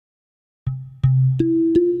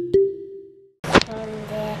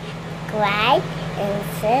white and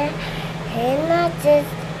say, and not just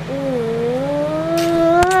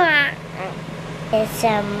it's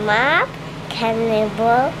a mop,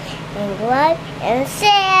 cannibal, and blood, and say,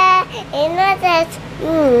 and not just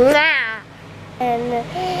and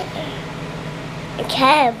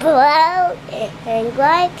cannibal, and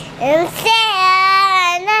blood, and say,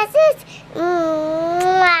 and not just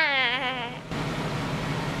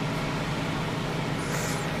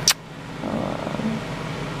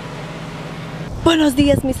Buenos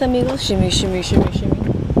dias, mis amigos. Shimmy, shimmy, shimmy, shimmy.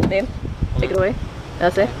 Babe, take it away.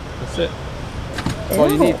 That's it? That's it. That's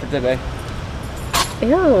all you need for today.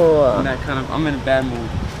 Ew. I'm in a bad mood.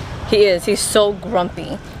 He is. He's so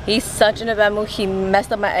grumpy. He's such in a bad mood. He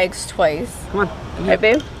messed up my eggs twice. Come on. Right,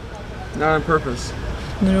 babe? Not on purpose.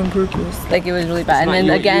 Not on purpose. Like, it was really bad. It's and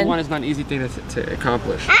then again... You want is not an easy thing to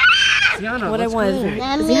accomplish. Tiana, what I want is very...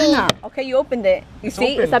 Tiana. Okay, you opened it. You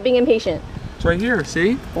see? Open. Stop being impatient. It's right here,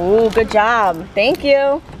 see? Oh, good job. Thank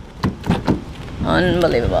you.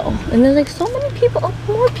 Unbelievable. And there's like so many people. Oh,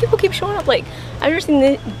 more people keep showing up. Like, I've never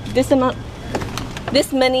seen this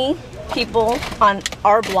many people on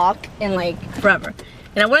our block in like forever.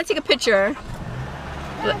 And I want to take a picture,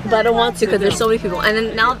 but I don't want to because there's so many people. And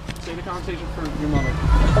then now... Save the conversation for your mother.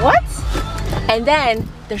 What? And then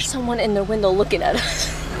there's someone in the window looking at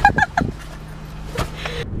us.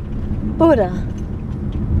 Buddha.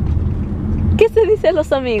 ¿Qué se dice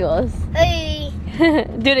los amigos? Hey.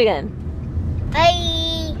 Do it again.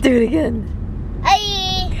 Hey. Do it again.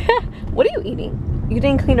 Hey. What are you eating? You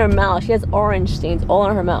didn't clean her mouth. She has orange stains all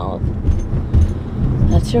on her mouth.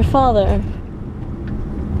 That's your father.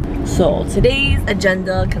 So today's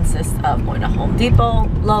agenda consists of going to Home Depot,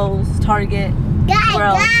 Lowe's, Target.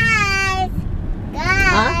 Guys.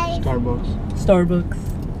 Huh? Starbucks.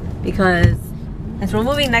 Because since we're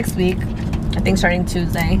moving next week, I think starting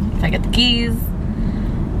Tuesday, if I get the keys,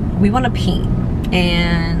 we want to paint.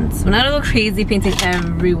 And so we're not gonna go crazy painting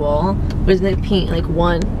every wall. We're just gonna paint like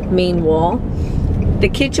one main wall. The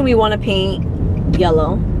kitchen we want to paint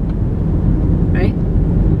yellow. Right?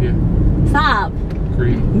 Yeah. Stop.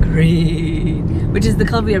 Green. Green. Which is the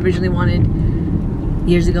color we originally wanted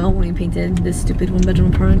years ago when we painted this stupid one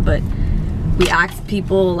bedroom apartment. But we asked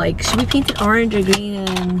people like, should we paint it orange or green?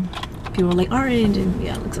 And people were like orange, and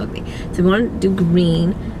yeah, it looks ugly. So we want to do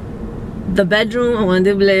green. The bedroom, I want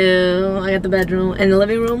to do blue. I got the bedroom. And the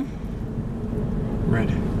living room? Red.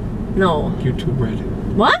 No. YouTube red.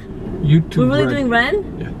 What? YouTube We're really red. doing red?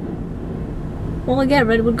 Yeah. Well, again,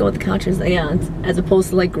 red would go with the couches, yeah, as opposed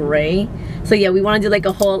to like gray. So yeah, we want to do like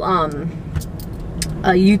a whole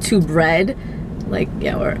a YouTube red. Like,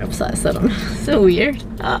 yeah, we're obsessed. I don't know. So weird.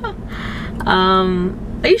 Are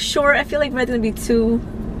you sure? I feel like red's gonna be too...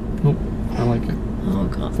 Nope, I like it. Oh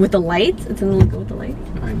god. With the lights? It's gonna look good with the lights?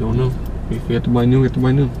 I don't know. If you have to buy new, you have to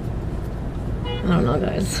buy new. I don't know,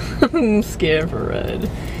 guys. I'm scared for red.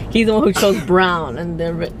 He's the one who chose brown in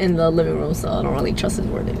the living room, so I don't really trust his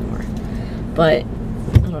word anymore. But I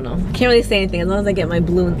don't know. Can't really say anything. As long as I get my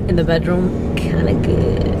blue in the bedroom, kind of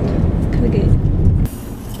good. Kind of good.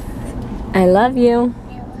 I love you.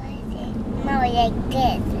 No, like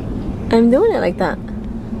this. I'm doing it like that.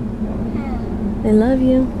 I love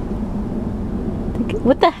you.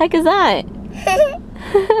 What the heck is that?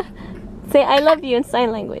 Say I love you in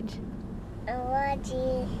sign language. I love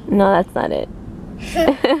you. No, that's not it.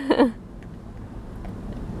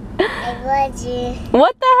 I love you.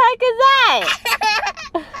 What the heck is that?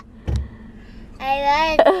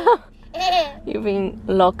 I love you. You're being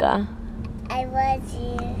loca. I love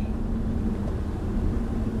you.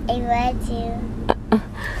 I love you.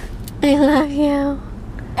 I love you.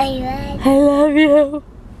 I love I love you.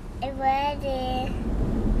 I love you.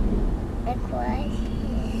 I love you.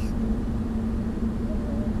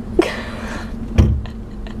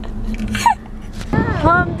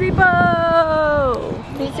 Home Depot!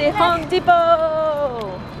 Can you say Home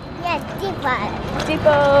Depot? Yeah, Depot.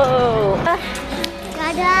 Depot!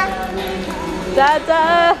 Dada. Dada!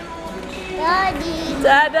 Daddy.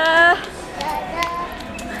 Dada! Dada.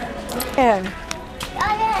 Yeah.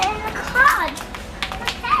 Dada in the car.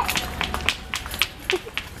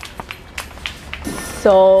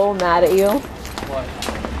 So mad at you. What?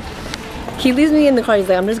 He leaves me in the car. He's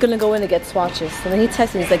like, I'm just gonna go in to get swatches. And then he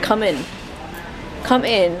texts me. He's like, come in. Come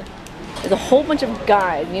in. There's a whole bunch of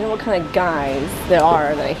guys. You know what kind of guys there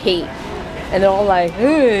are that I hate. And they're all like,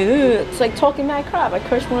 it's like talking mad crap. I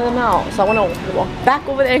cursed one of them out. So I want to walk back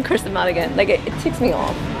over there and curse them out again. Like, it ticks me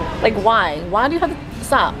off. Like, why? Why do you have to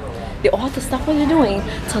stop? They all have to stop what they're doing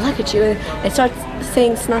to look at you and start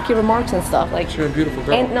saying snarky remarks and stuff. Like, you're a beautiful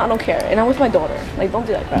girl. And no, I don't care. And I'm with my daughter. Like, don't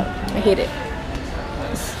do that crap. I hate it.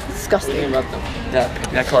 It's disgusting. Think about them.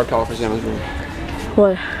 That color palette for Gianna's room.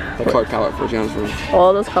 What? That color palette for Gianna's room.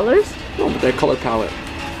 All those colors? No, but that color palette.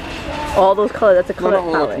 All those colors, that's a color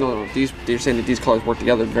palette. No. They're saying that these colors work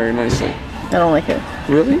together very nicely. I don't like it.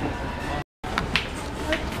 Really?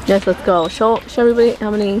 Yes, let's go. Show everybody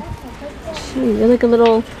how many. Gee, you're like a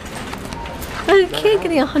little kid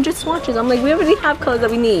getting 100 swatches. I'm like, we already have colors that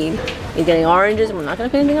we need. He's getting oranges, we're not gonna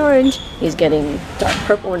paint anything orange. He's getting dark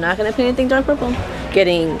purple, we're not gonna paint anything dark purple.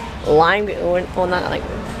 Getting lime, well, not like,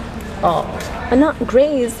 oh, but not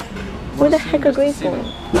grays. Where the heck are grays going?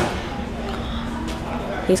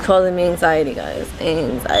 He's causing me anxiety, guys.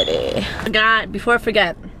 Anxiety. Before I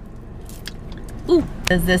forget. Ooh.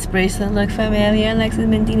 Does this bracelet look familiar, Alexis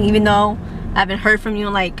Mendini? Even though I haven't heard from you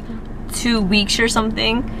in like 2 weeks or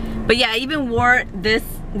something. But yeah, I even wore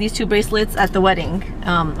these two bracelets at the wedding.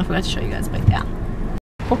 I forgot to show you guys, but yeah.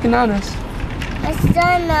 Poking on us. It's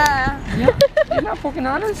Donna. Yeah, you're not poking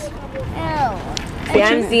on us? No.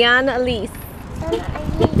 Ziana Elise.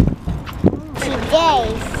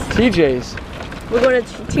 TJ's. TJ's. We're going to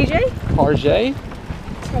TJ? RJ.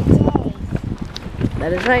 Today.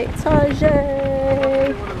 That is right,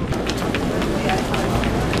 Tarjay.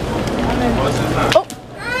 Oh!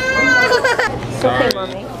 It's okay,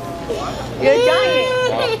 mommy. You're dying.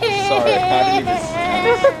 Sorry, how do you just...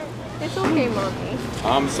 It's okay, mommy.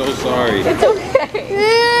 I'm so sorry. It's okay.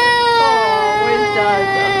 Oh, where's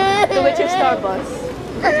Dad? Go get your Starbucks.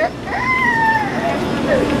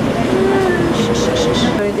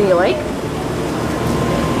 Anything you like?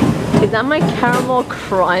 Is that my caramel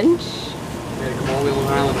crunch? Yeah, come all the way to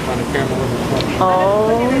Long Island to find a caramel crunch.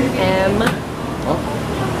 O-M.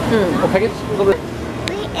 Oh, packets? A little bit.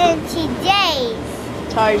 We in TJ's.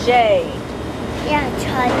 Tarjay. Yeah,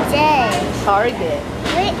 Target. Target.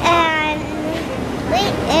 We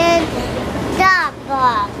in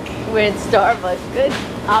Starbucks. We're in Starbucks. Good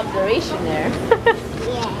observation there.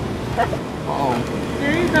 Yeah. Uh-oh.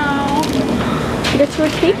 There you go. You got you a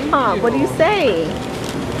cake pop. What do you say?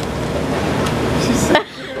 She said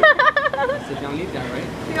you don't need that, right?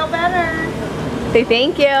 Feel better. Say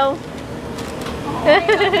thank you.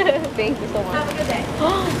 Thank you so much. Have a good day.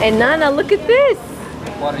 And Nana, look at this.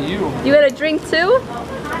 What are you? You got a drink too?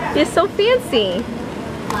 You're so fancy.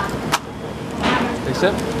 They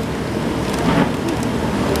sip?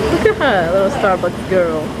 Look at her, little Starbucks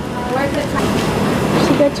girl.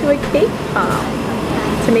 She got you a cake pop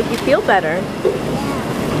to make you feel better.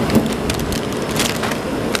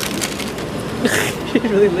 She's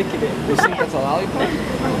really licking it. You think that's a lollipop?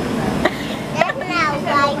 That's not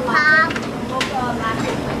lollipop.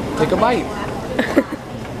 Take a bite.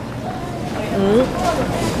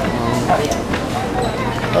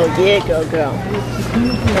 Oh yeah, girl. Oh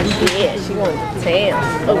yeah, she wants to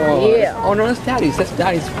town. Oh yeah. Oh no, that's Daddy's. That's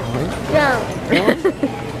Daddy's phone. No.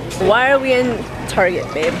 Why are we in Target,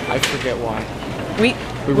 babe? I forget why. We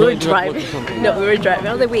really were did driving. look at something. No, we were driving. I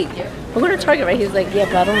was like, wait, we're going to Target, right? He's like, yeah,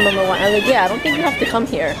 but I don't remember why. I was like, yeah, I don't think you have to come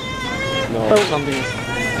here. No, But- something you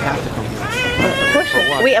have to come here. Of course. For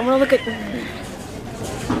what? Wait, I'm gonna look at.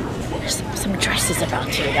 There's some dresses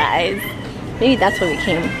about you guys. Maybe that's why we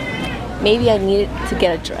came. Maybe I needed to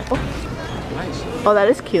get a dress. Oh, Nice. oh, that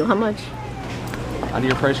is cute. How much? Out of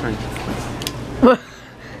your price range.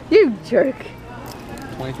 You jerk.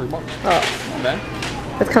 $23. Oh, Not bad.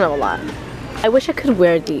 that's kind of a lot. I wish I could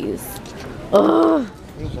wear these. Oh,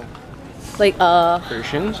 What is that? like For your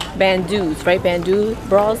shins? bandeaus, right? Bandeau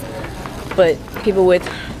bras. But people with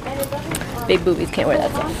big boobies can't wear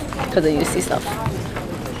that stuff because they see stuff.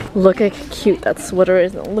 Look at how cute that sweater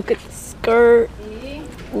is. Look at the skirt.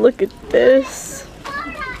 Look at this.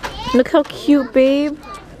 Look how cute, babe.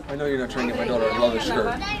 I know you're not trying to get my daughter a leather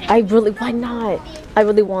skirt. Why not? I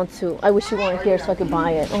really want to. I wish you weren't here so I could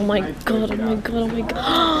buy it. Oh my god, oh my god, oh my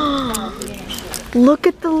god. Look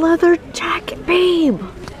at the leather jacket, babe.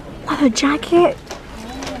 Leather jacket.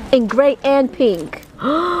 In gray and pink.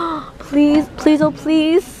 Please, please, oh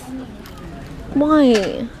please.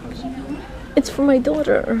 Why? It's for my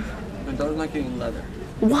daughter. My daughter's not getting leather.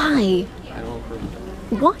 Why? I don't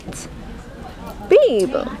approve. What?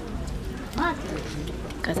 Babe.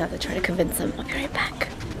 Guys, I have to try to convince him. I'll be right back.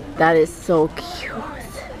 That is so cute.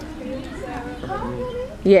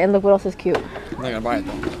 Yeah, and look what else is cute. I'm not gonna buy it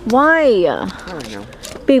though. Why? Not right now.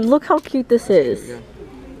 Babe, look how cute this is. Yeah.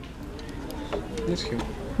 It's cute.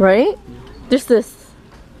 Right? Just this.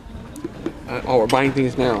 Oh, we're buying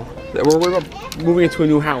things now. We're moving into a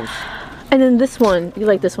new house. And then this one. You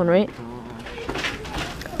like this one, right?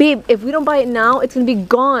 Babe, if we don't buy it now, it's gonna be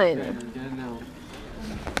gone. Get it now.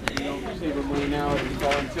 You don't save the money now, it's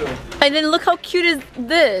gone too. And then look how cute is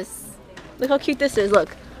this. Look how cute this is.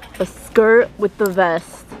 Look. A skirt with the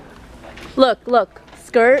vest. Look.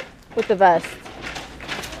 Skirt with the vest.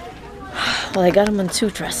 Well, I got him on 2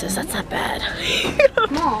 dresses. That's not bad.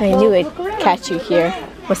 I knew I'd catch you here.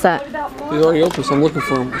 What's that? He's already open, so I'm looking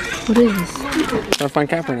for him. What is this? Trying to find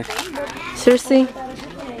Kaepernick. Seriously?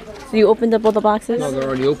 So you opened up all the boxes? No, they're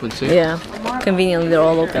already open, see? Yeah. Conveniently, they're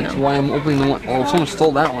all open That's now. why I'm opening the one. Oh, someone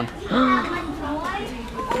stole that one.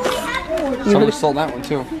 Someone stole that one,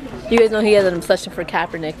 too. You guys know he has an obsession for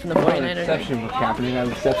Kaepernick from the 49ers, right? Obsession with Kaepernick. I have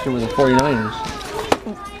an obsession with the 49ers.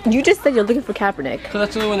 You just said you're looking for Kaepernick. So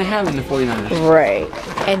that's the only one they have in the 49ers. Right.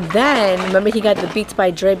 And then, remember he got the Beats by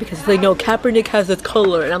Dre because he's like, no, Kaepernick has this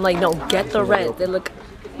color. And I'm like, no, get the red. They look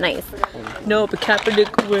nice. No, but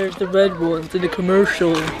Kaepernick wears the red ones in the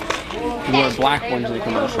commercial. He wore black ones in the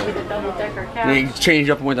commercial. And he changed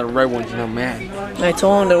up and went to the red ones, and I'm mad. I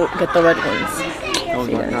told him to get the red ones. That was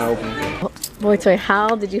not open. BOYTOY,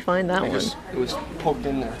 how did you find that one? It was poked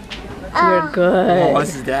in there. You're good. Oh,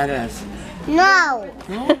 this is dad ass. No.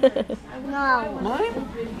 No? No. Mine?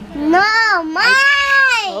 No,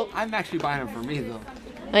 mine. I'm actually buying them for me, though.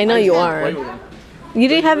 I know you are. Play with them. You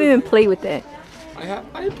didn't have even play with it. I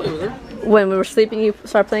didn't play with her. When we were sleeping, you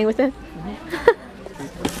started playing with it?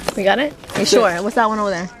 We got it? You sure? What's that one over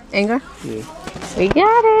there? Anger? Yeah. We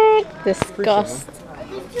got it! Disgust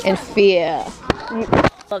and fear.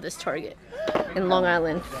 Love this Target in Long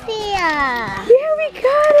Island. Yeah. Yeah, we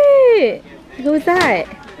got it! Who was that?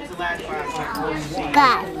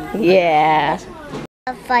 God. Yeah.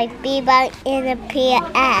 Fight B-Bang in the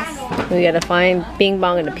PS. We gotta find Bing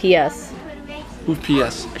Bong in the PS. Who's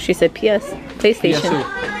PS? She said PS. PlayStation. PS who?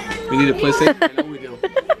 We need a PlayStation? I know we do.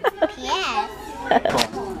 PS.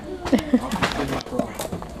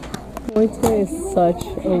 BOYTOY is such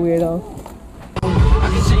a weirdo. I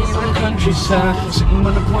can see you in the countryside, sitting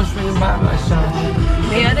on the porch swinging by my side.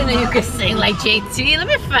 Hey, I didn't know you could sing like JT. Let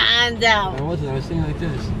me find out. I wasn't, I was singing like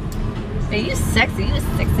this. Hey, you sexy. You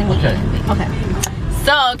sexy. Okay. Okay.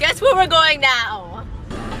 So, guess where we're going now?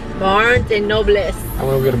 Barnes and Nobles. I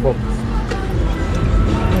want to get a book.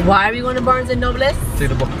 Why are we going to Barnes and Nobles? See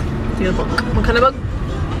the book. See the book. What kind of book?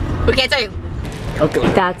 We can't tell you. Okay.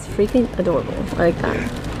 That's freaking adorable. I like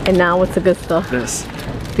that. And now what's the good stuff? This.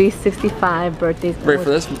 365 birthdays. Ready for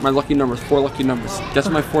this? My lucky numbers. 4 lucky numbers. Guess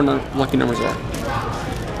what my 4 lucky numbers are?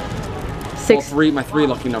 My 3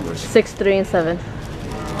 lucky numbers. 6, 3, and 7.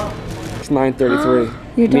 It's 933.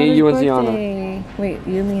 Your Me, you, and daughter's Ziana. birthday. Wait,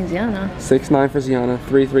 you mean Ziana? 6, 9 for Ziana.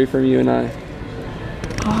 3, 3 for you and I.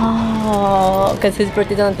 Oh, because his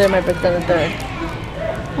birthday's on the 3rd, my birthday's on the 3rd.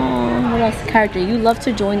 Oh, what else? Character. You love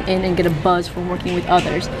to join in and get a buzz from working with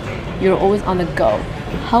others. You're always on the go,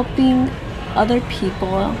 helping other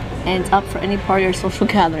people and up for any party or social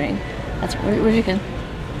gathering. That's where's you can.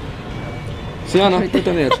 Ziana, put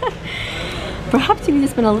that in. Perhaps you need to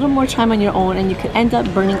spend a little more time on your own and you could end up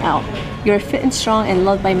burning out. You're fit and strong and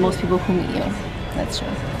loved by most people who meet you. That's true.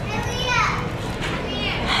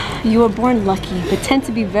 You were born lucky, but tend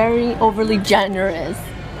to be very overly generous.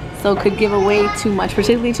 So could give away too much,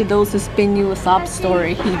 particularly to those who spin you a sob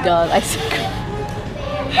story. He does. I swear.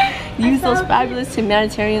 Use those fabulous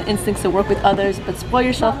humanitarian instincts to work with others, but spoil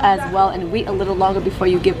yourself as well and wait a little longer before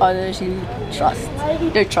you give others your trust.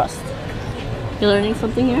 You're learning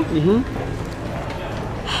something here? Mm-hmm.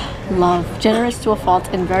 Love. Generous to a fault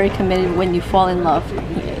and very committed when you fall in love.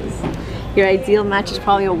 He is. Your ideal match is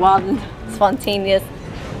probably a wild and spontaneous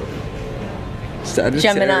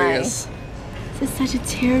Sagittarius. This is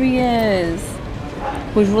Sagittarius.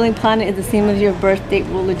 Whose ruling planet is the same as your birth date,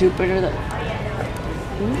 ruler Jupiter.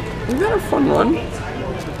 We got a fun one.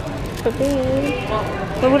 But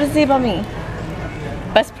what does it say about me?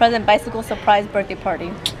 Best present, bicycle, surprise, birthday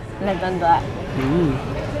party. And I've done that.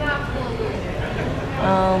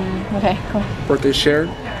 Okay, cool. Birthday shared.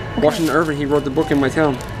 Okay. Washington Irving, he wrote the book in my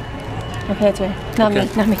town. Okay, that's right. Not Okay.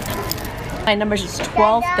 me, not me. My numbers is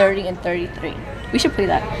 12, 30, and 33. We should play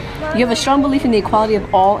that. You have a strong belief in the equality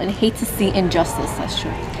of all and hate to see injustice. That's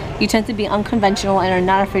true. You tend to be unconventional and are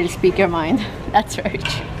not afraid to speak your mind. That's very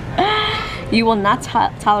true. You will not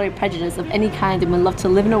tolerate prejudice of any kind and would love to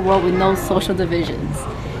live in a world with no social divisions.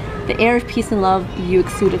 The air of peace and love you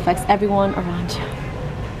exude affects everyone around you.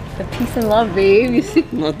 The peace and love, babe. You see?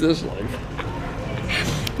 Not this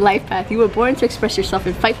life. Life path. You were born to express yourself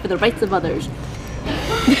and fight for the rights of others.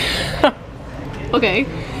 Okay.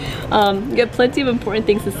 You have plenty of important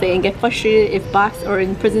things to say and get frustrated if boxed or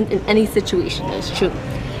imprisoned in any situation. That's true.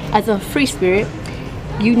 As a free spirit,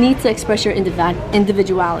 you need to express your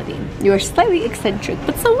individuality. You are slightly eccentric,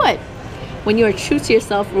 but so what? When you are true to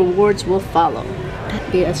yourself, rewards will follow.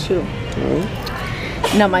 Yeah, that's true.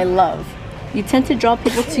 Now, my love. You tend to draw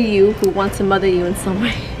people to you who want to mother you in some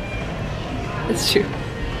way. That's true.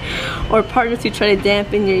 Or partners who try to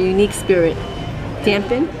dampen your unique spirit?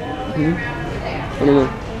 Dampen? I don't know.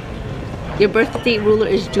 Your birth date ruler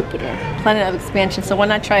is Jupiter, planet of expansion. So why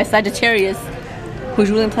not try a Sagittarius, whose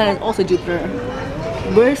ruling planet is also Jupiter?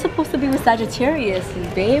 We're supposed to be with Sagittarius,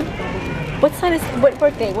 babe. What sign is, what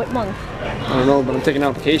birthday, what month? I don't know, but I'm taking an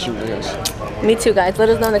application, I guess. Me too, guys. Let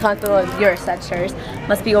us know in the comments below if you're a Sagittarius.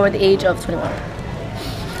 Must be over the age of 21.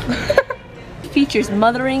 Features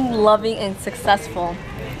mothering, loving, and successful.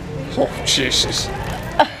 Oh, Jesus.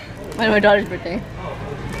 My daughter's birthday.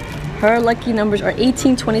 Her lucky numbers are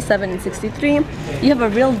 18, 27, and 63. You have a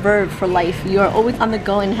real verve for life. You are always on the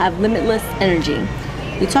go and have limitless energy.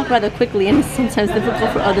 You talk rather quickly and it's sometimes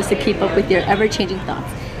difficult for others to keep up with your ever-changing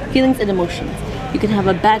thoughts, feelings, and emotions. You can have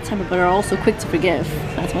a bad temper but are also quick to forgive.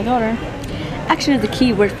 That's my daughter. Action is the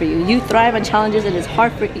key word for you. You thrive on challenges and it's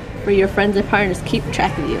hard for your friends and partners to keep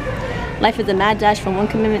track of you. Life is a mad dash from one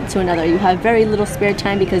commitment to another. You have very little spare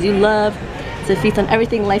time because you love to feast on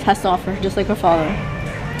everything life has to offer, just like her father.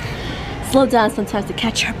 Slow down sometimes to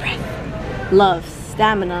catch your breath. Love,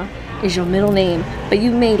 stamina is your middle name, but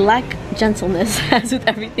you may lack gentleness as with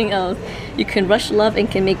everything else. You can rush love and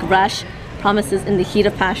can make rash promises in the heat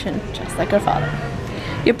of passion, just like her father.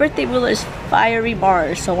 Your birthday ruler is fiery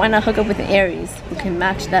Mars, so why not hook up with an Aries who can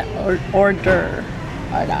match that order?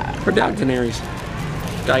 Her dad's an Aries.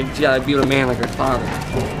 Gotta be with a man like her father.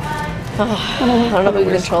 I don't know if we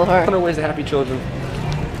can control her. 100 ways to happy children.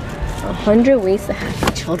 100 ways to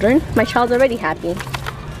happy children? My child's already happy.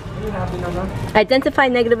 Identify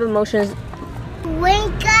negative emotions.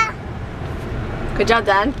 Winker. Good job,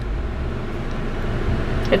 Dad.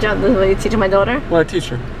 Good job. This is what you teach my daughter? What a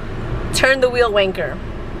teacher. Turn the wheel, wanker.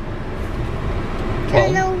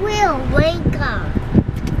 Turn the wheel, winker.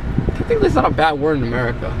 I think that's not a bad word in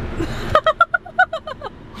America.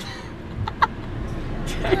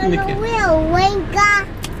 Turn the wheel, winker.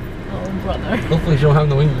 Oh, brother. Hopefully she'll have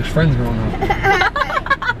no English friends growing up.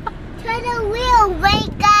 Turn the wheel,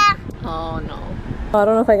 winker. Oh, no. I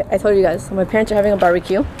don't know if I told you guys, so my parents are having a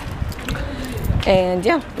barbecue. And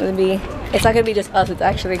yeah, it's not gonna be just us, it's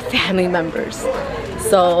actually family members.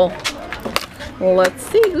 So, let's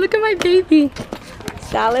see. Look at my baby.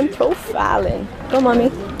 Stalin profiling. Go, mommy.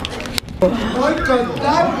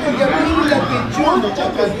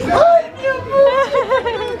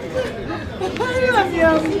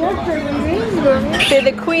 Say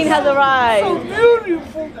the queen has arrived. So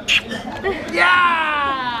beautiful.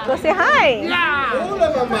 Yeah. Go say hi. Yeah.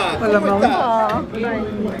 Hola, mama.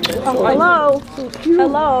 Hello.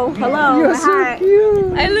 Hello. Hello. You're so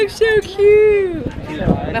cute. I look so cute.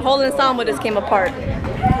 My whole ensemble just came apart.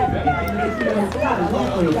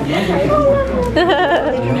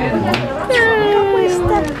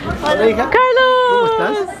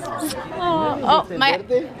 Carlos.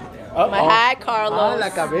 Oh, my hi, Carlos. La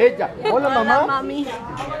cabella. Hola, mamá. Mommy.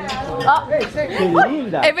 Oh.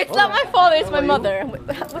 If it's not my father, it's my mother.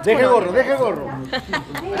 Deje gorro, deje gorro.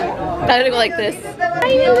 I'm gonna go like this. Hi,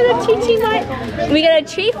 you little Chichi. We got a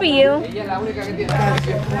treat for you.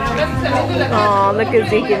 Oh, look at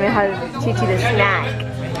Zeke giving her Chichi the snack.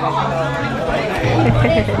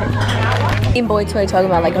 In BOYTOY talking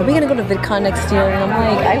about like, are we gonna go to VidCon next year? And I'm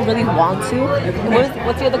like, I really want to.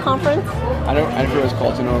 What's the other conference? I forget what it's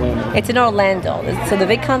called. It's in Orlando. It's in Orlando. So the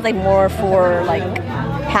VidCon's like more for like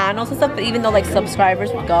panels and stuff. But even though like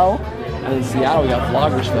subscribers would go. And in Seattle, we got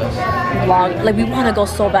Vloggers Fest. Like we want to go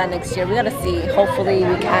so bad next year. We gotta see. Hopefully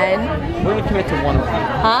we can. We're gonna commit to one of them.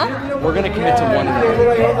 Huh? We're gonna commit to one of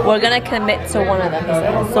them. We're gonna commit to one of them. He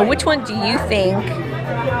said. So which one do you think?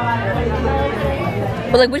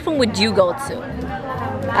 But like, which one would you go to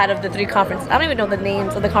out of the 3 conferences? I don't even know the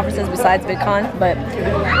names of the conferences besides VidCon, but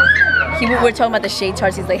we're talking about the shade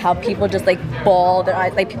charts. He's like how people just like bawl their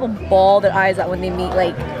eyes, like people bawl their eyes out when they meet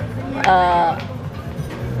like,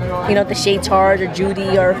 you know, the shade charge or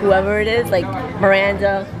Judy or whoever it is, like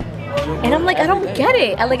Miranda. And I'm like, I don't get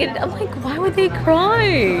it. I'm like, why would they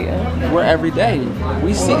cry? We're every day.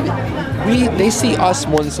 They see us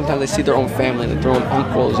more than sometimes they see their own family, like their own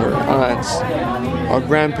uncles or aunts or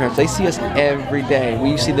grandparents. They see us every day.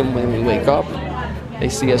 We see them when we wake up. They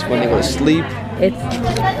see us when they go to sleep.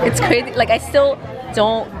 It's crazy. Like I still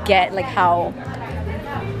don't get like how.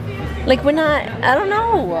 Like we're not. I don't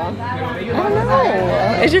know.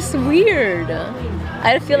 It's just weird.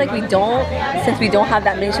 I feel like we don't, since we don't have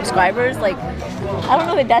that many subscribers, like, I don't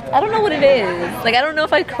know if I don't know what it is. Like, I don't know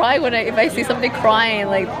if I cry if I see somebody crying,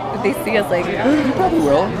 like, if they see us, like. You probably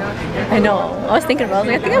will. I know. I was thinking about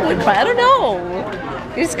it. I was like, I think I would cry. I don't know.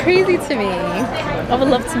 It's crazy to me. I would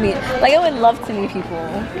love to meet, like, I would love to meet people.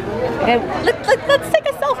 Like, let's take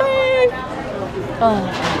a selfie. Oh,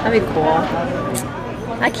 that'd be cool.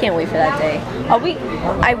 I can't wait for that day.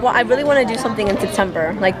 I really want to do something in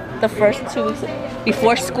September, like the first 2 weeks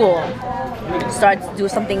before school starts. Do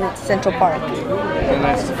something in Central Park. And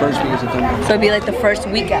that's the first week of September. So it'd be like the first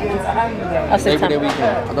weekend of September. Labor Day weekend.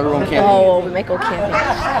 I thought we were on camping. Oh, we might go camping.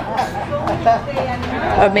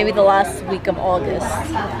 Or maybe the last week of August.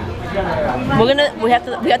 We have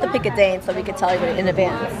to pick a day so we can tell everybody in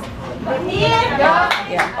advance.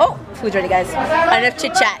 Yeah. Oh, food's ready, guys. Enough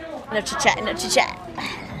chit chat. Enough chit chat. Enough chit chat.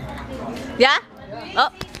 Yeah. Oh.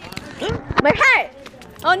 My hat.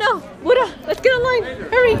 Oh no. Buddha, let's get online.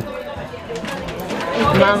 Hurry.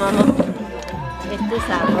 Mama.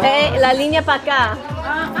 Hey, la línea para acá.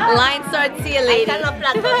 Line starts here, lady.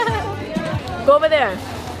 Go over there.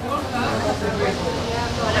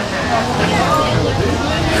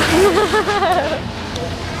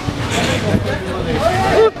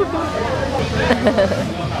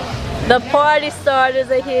 The party starters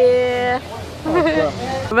are here.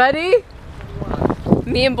 Ready?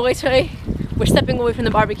 Me and BOYTOY, we're stepping away from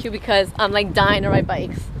the barbecue because I'm like dying to ride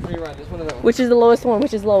bikes. Which is the lowest one?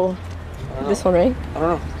 Which is low? This one, right? I don't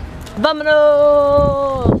know.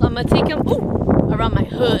 Vámonos! I'm gonna take him around my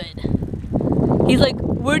hood. He's like,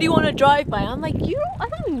 where do you want to drive by? I'm like, I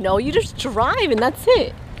don't know. You just drive and that's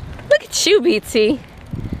it. Look at you, BT.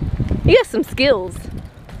 You got some skills.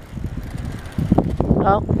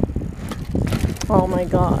 Oh. Oh my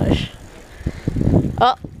gosh.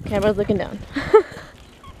 Oh, camera's looking down.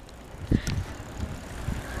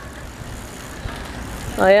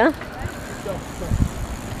 Oh yeah?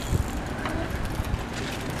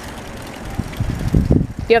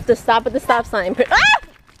 You have to stop at the stop sign. Ah!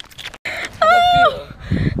 Oh!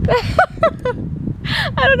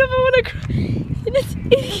 I don't know if I want to cry. This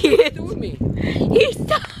idiot. What me? He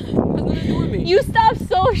stopped. Me. You stopped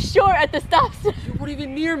so short at the stop sign. You weren't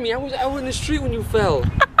even near me. I was out in the street when you fell.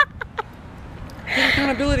 Take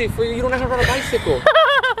accountability for you. You don't have to ride a bicycle.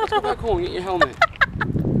 Let's go back home and get your helmet.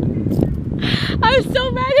 I'm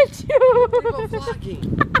so mad at you. What about vlogging?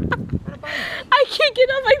 Ride a bike. I can't get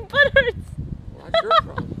on my butt hurts. Well, that's your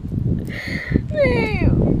problem.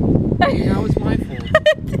 Babe. Now it's my fault.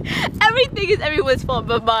 Everything is everyone's fault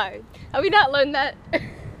but mine. Have we not learned that?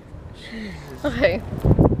 Jesus. Okay.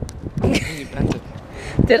 You bent it.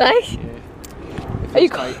 Did I? Yeah. Are you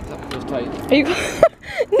tight? That feels tight. Are you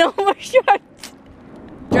no more shorts.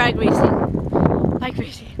 Drag racing. Bike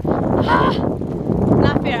racing. Ah.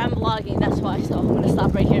 Not fair, I'm vlogging, that's why. So I'm gonna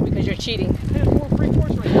stop right here because you're cheating. There's more free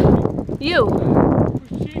course right here. You.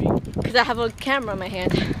 Who's cheating? Because I have a camera in my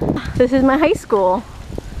hand. This is my high school.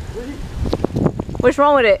 What's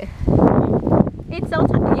wrong with it? It's so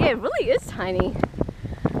tiny. Yeah, it really is tiny.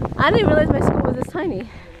 I didn't realize my school was this tiny.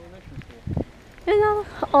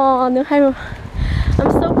 Oh, no,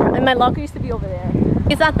 I'm so proud. And my locker used to be over there.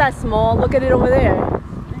 It's not that small. Look at it over there.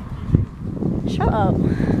 Shut up.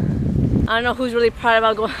 I don't know who's really proud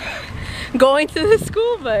about going to the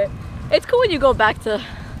school, but it's cool when you go back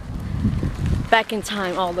in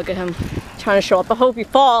time. Oh, look at him trying to show up. I hope you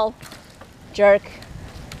fall, jerk.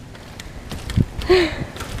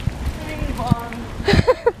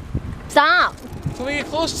 Stop! Let me get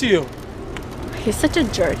close to you. He's such a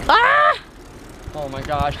jerk. Ah! Oh my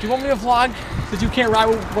gosh. Do you want me to vlog that you can't ride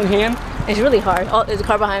with one hand? It's really hard. Oh, there's a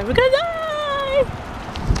car behind. We're gonna die!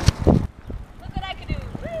 Look what I can do.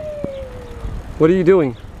 What are you doing?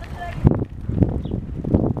 Look what I can do.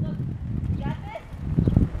 Look. You got this?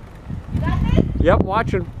 You got this? Yep,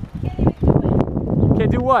 watching. Can't even do it.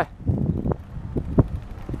 Can't do what?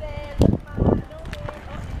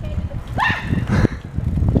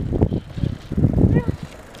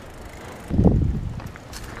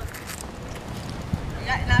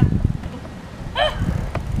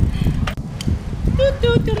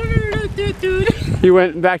 He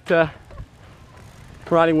went back to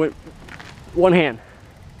riding with one hand.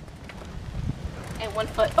 And one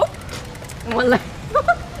foot. Oh! And one leg.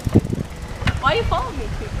 Why are you following me,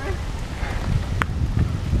 creeper?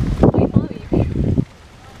 Why are you following me, you creeper?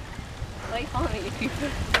 Why are you following me, you creeper?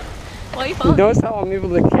 Why are you following me? Notice how I'm able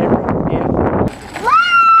to camera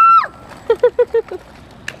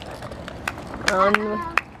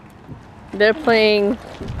in? They're playing,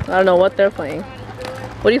 I don't know what they're playing.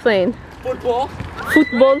 What are you playing? Football.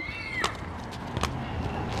 Football.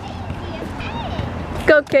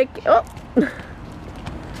 Go kick. Oh.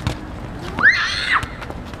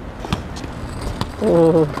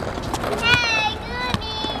 Oh.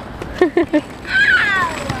 Hey, Goody.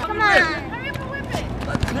 Come on. Hurry up and whip it.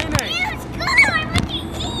 Nae Nae. Let's go. I want to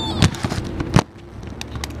eat.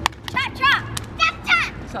 Chop, chop. Chop, chop.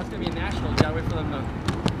 This house is going to be a national. You got to wait for them to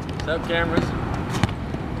set up cameras.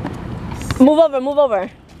 Move over, move over.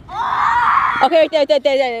 Oh! Okay, right there,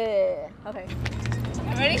 there. Okay.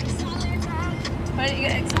 Ready? Ready? You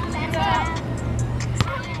gotta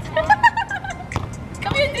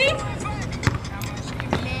come here, D.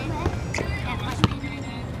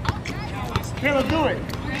 Caleb, do it.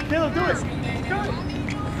 Caleb, do it.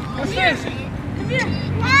 What's this? Come here.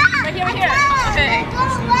 Right here, right here. Okay. Go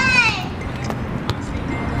away.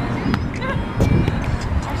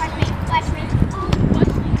 Watch me.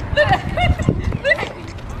 Look at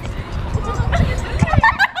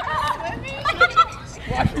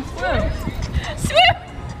Watch me swim. swim.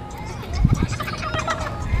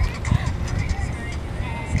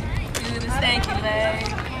 Do the stanky leg.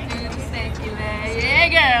 Do the stanky leg. Yeah,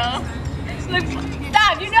 girl. Look,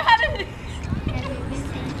 stop. You know how to.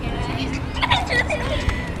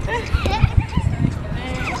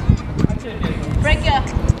 Break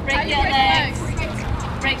your legs.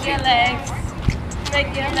 Break your legs. Break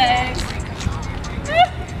your legs.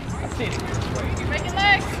 Break your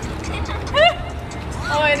legs.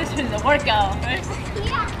 Oh wait, this is a workout. Right?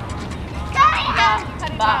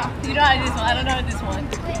 Ba. You know how to do this one. I don't know how to do this one.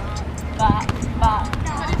 Ba. Ba.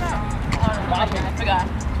 I forgot.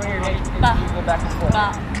 Turn your head. Ba. Go back and forth. Ba.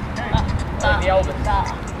 Ba. Ba. The elbows. Ba.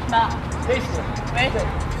 Ba. Taste it. Ready?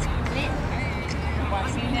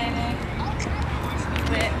 Watch me, Nae Nae.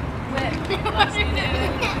 Whip. Whip. Watch me, Nae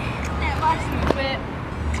Nae. Whip.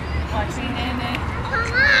 Watch me, Nae Nae.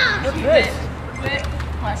 What's this? Whip.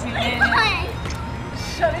 Watch me, Nae Nae.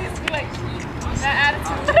 Show these quick. That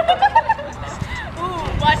attitude. Ooh,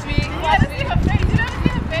 watch me. Watch me. Her face. You don't see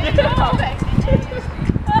her face.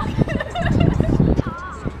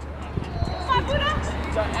 My Buddha.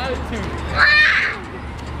 That attitude.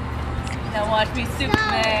 Now watch me,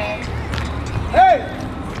 Superman. Hey!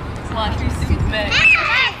 Watch me, Superman.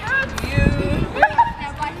 You.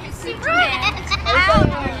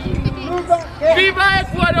 Viva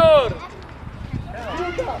Ecuador!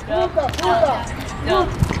 No.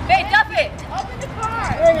 Hey, dump it.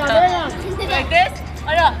 Venga, venga. Like this?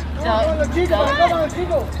 Oh no. Vamos los chicos, vamos los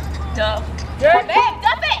chicos. Dump. Yeah. Babe,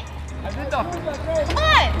 dump it. I did that. Come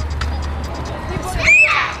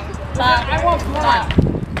on. I want fly.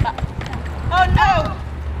 Oh no.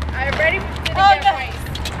 Are you ready? Oh no.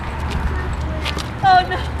 Oh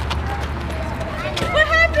no. What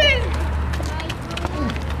happened?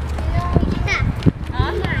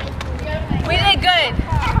 Huh? We did good.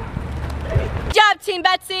 Good job, Team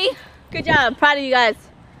Betsy. Good job. Proud of you guys.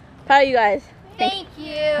 Proud of you guys. Thank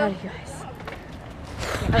you. Proud of you guys.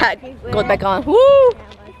 Hat goes back on. Woo!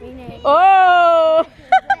 Oh!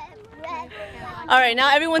 Alright, now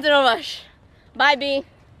everyone's in a rush. Bye, B.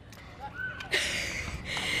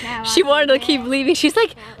 She wanted to keep leaving. She's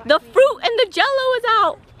like, the fruit and the jello is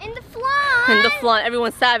out. In the flan. And the flan,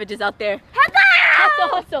 everyone's savages out there. Hustle,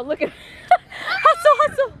 hustle, look at hustle,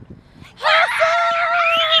 hustle. Hustle!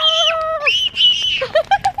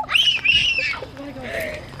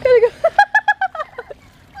 Gotta go.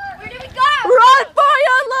 Where do we go? Run for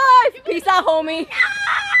your life! Peace out, homie.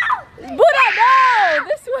 Buddha, no!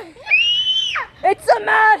 This way. It's a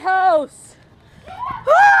madhouse.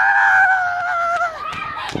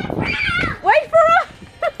 Wait for us.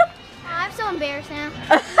 I'm so embarrassed now.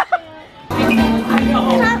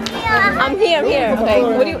 I'm here. Okay,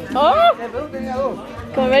 what do you... Oh!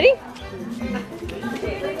 Come on, ready?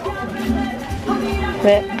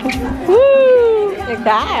 Woo! Like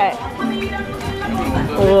that.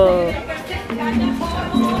 Whoa.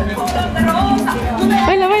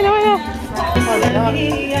 Baila, baila, baila.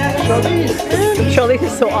 Charlize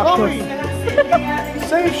is so awkward.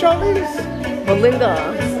 Save Charlize. Belinda,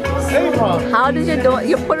 Save her. how did you do it?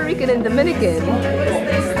 You're Puerto Rican and Dominican.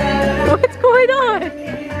 What's going on?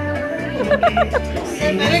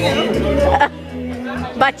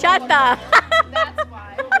 Bachata.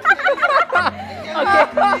 Okay.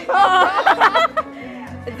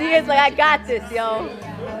 Dia's like, I got this, yo.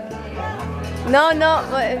 No.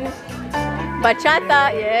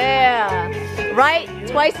 Bachata, yeah. Right,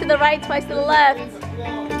 twice to the right, twice to the left.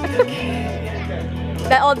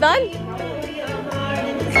 That all done?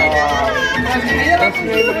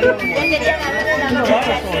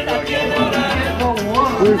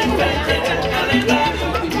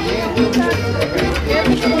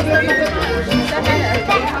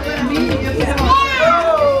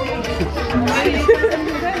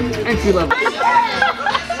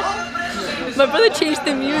 My brother changed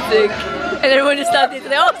the music and everyone just stopped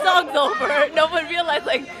dancing. Like, oh, song's over. No one realized,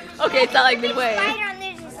 like, okay, it's not like midway.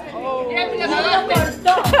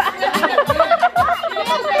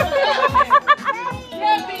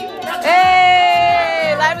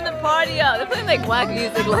 Hey, live in the party. party up. They're playing like whack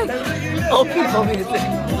music, like old people music.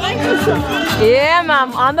 Yeah,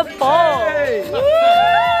 mom, on the pole. Woo!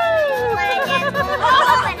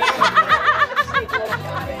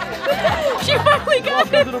 She finally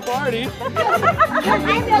got it. To the party.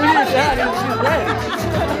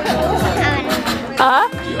 Huh?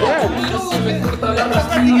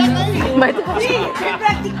 My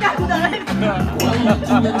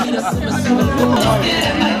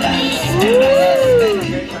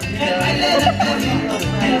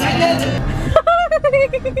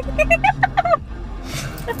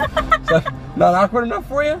Not awkward enough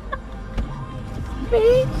for you?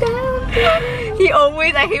 He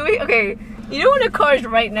always, I hate when, okay, you know when a car is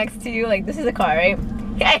right next to you, like this is a car, right?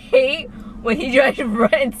 I hate when he drives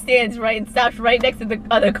right and stands right and stops right next to the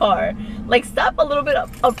other car. Like stop a little bit up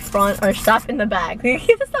front or stop in the back. He has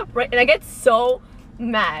to stop right, and I get so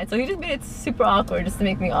mad. So he just made it super awkward just to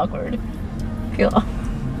make me awkward. You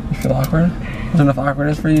feel awkward? Is enough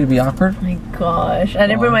awkwardness for you to be awkward? Oh my gosh, I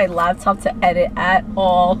didn't bring my laptop to edit at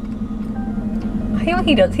all. I hate what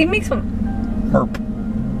he does. He makes some Herp.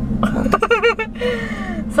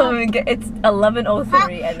 So it's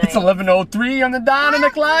 11:03 at night. It's 11:03 on the dot and the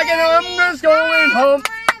clock, and I'm just going home.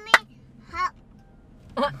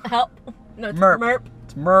 Help. No, it's Merp. Merp.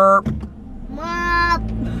 It's Merp. Mop.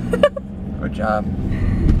 Good job.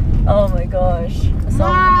 Oh my gosh. So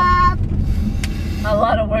a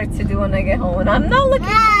lot of work to do when I get home, and I'm not looking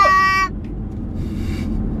for.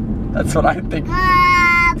 That's what I think.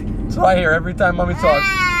 That's what I hear every time mommy talks.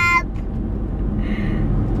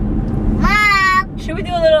 Should we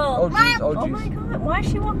do a little? Oh jeez, oh Oh my jeez. god, why is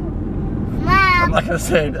she walking? I'm not gonna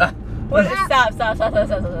say that. What? Stop.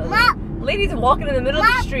 Ladies walking in the middle of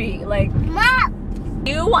the street, like.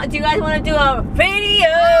 Do you guys want to do a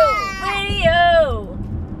radio?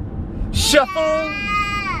 Shuffle.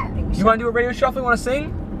 You want to do a radio shuffle? You want to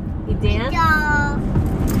sing? You dance?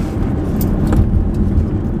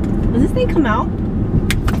 Does this thing come out?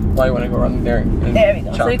 Why you want to go around there? And There we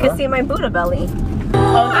go. So you can chakra? see my Buddha belly.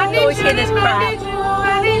 Oh, I always hear this crap.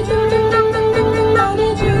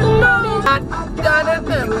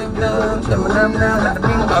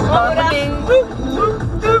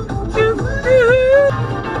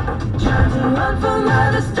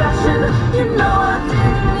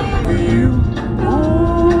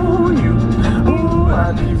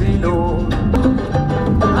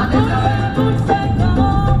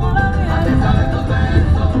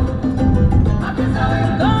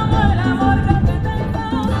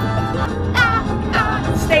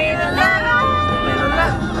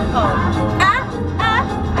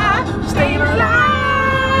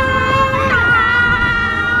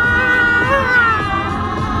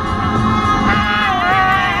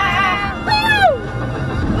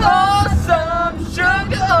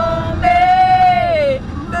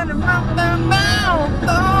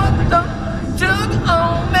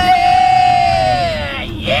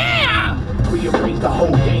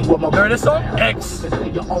 Remember this song? X.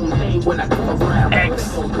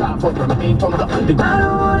 X.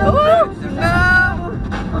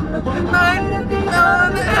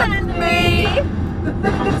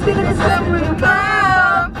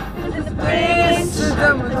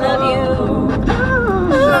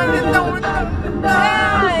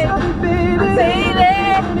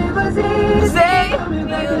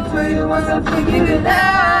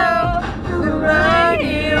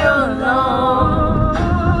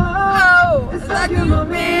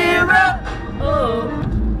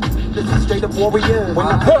 Straight up warrior. When I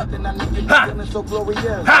put then I leave you feeling so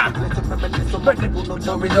glorious. What?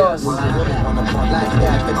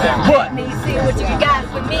 Let me see what you got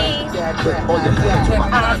for me.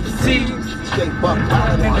 Eyes to see,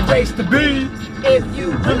 and the race to be. If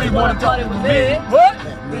you really want to party with me, What?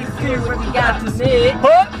 let me see what you got for me.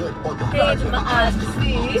 What? Hands in my eyes to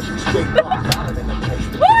see.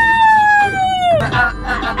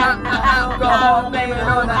 Alcohol, baby,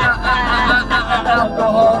 on the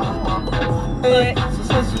alcohol.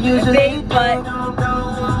 Usually, but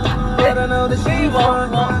she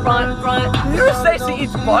won't front. You ever say she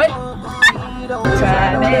eats butt? Try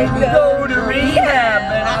to Go to rehab,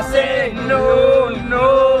 and I said no.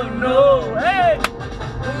 Hey,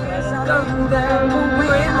 come down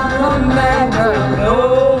with no.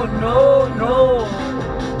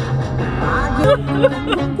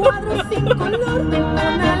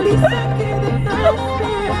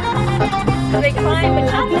 They climb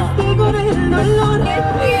bachata.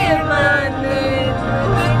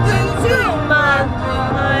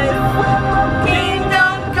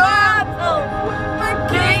 Kingdom come, my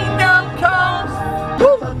kingdom comes.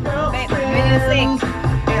 Sing.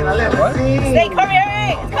 What? Sing,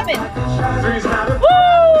 hurry, it's coming.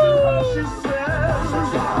 Woo!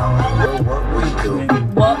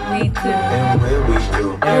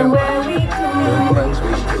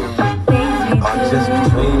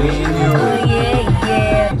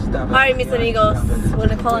 mis amigos. We're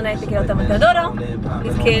gonna call a night. Te quiero tanto, te adoro.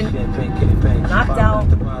 This kid knocked out.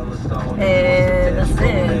 And that's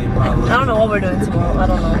it. I don't know what we're doing tomorrow. I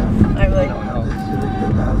don't know.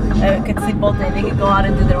 I could sleep both days. They could go out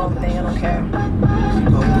and do their own thing. I don't care.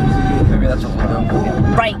 Maybe that's what we'll do.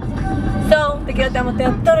 Right. So, te quiero tanto, te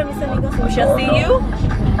adoro, mis amigos. We shall see you.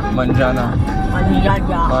 Manjana.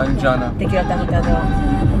 Manjana. Te quiero tanto, te adoro.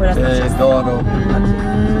 Buenas Te noches. adoro.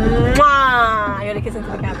 Mwah! You gotta kiss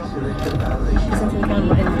into the camera. Kiss into the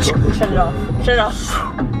camera and shut it off. Shut it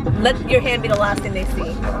off. Let your hand be the last thing they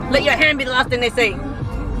see. Let your hand be the last thing they see.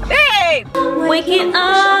 Hey! Waking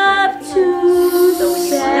up to the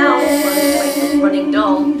sound. Running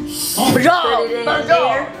dull. Bonjour!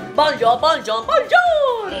 Bonjour! Bonjour!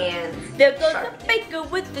 Bonjour! And there goes the baker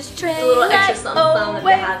with this tray. A little extra something that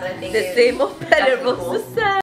they have that I think the same old better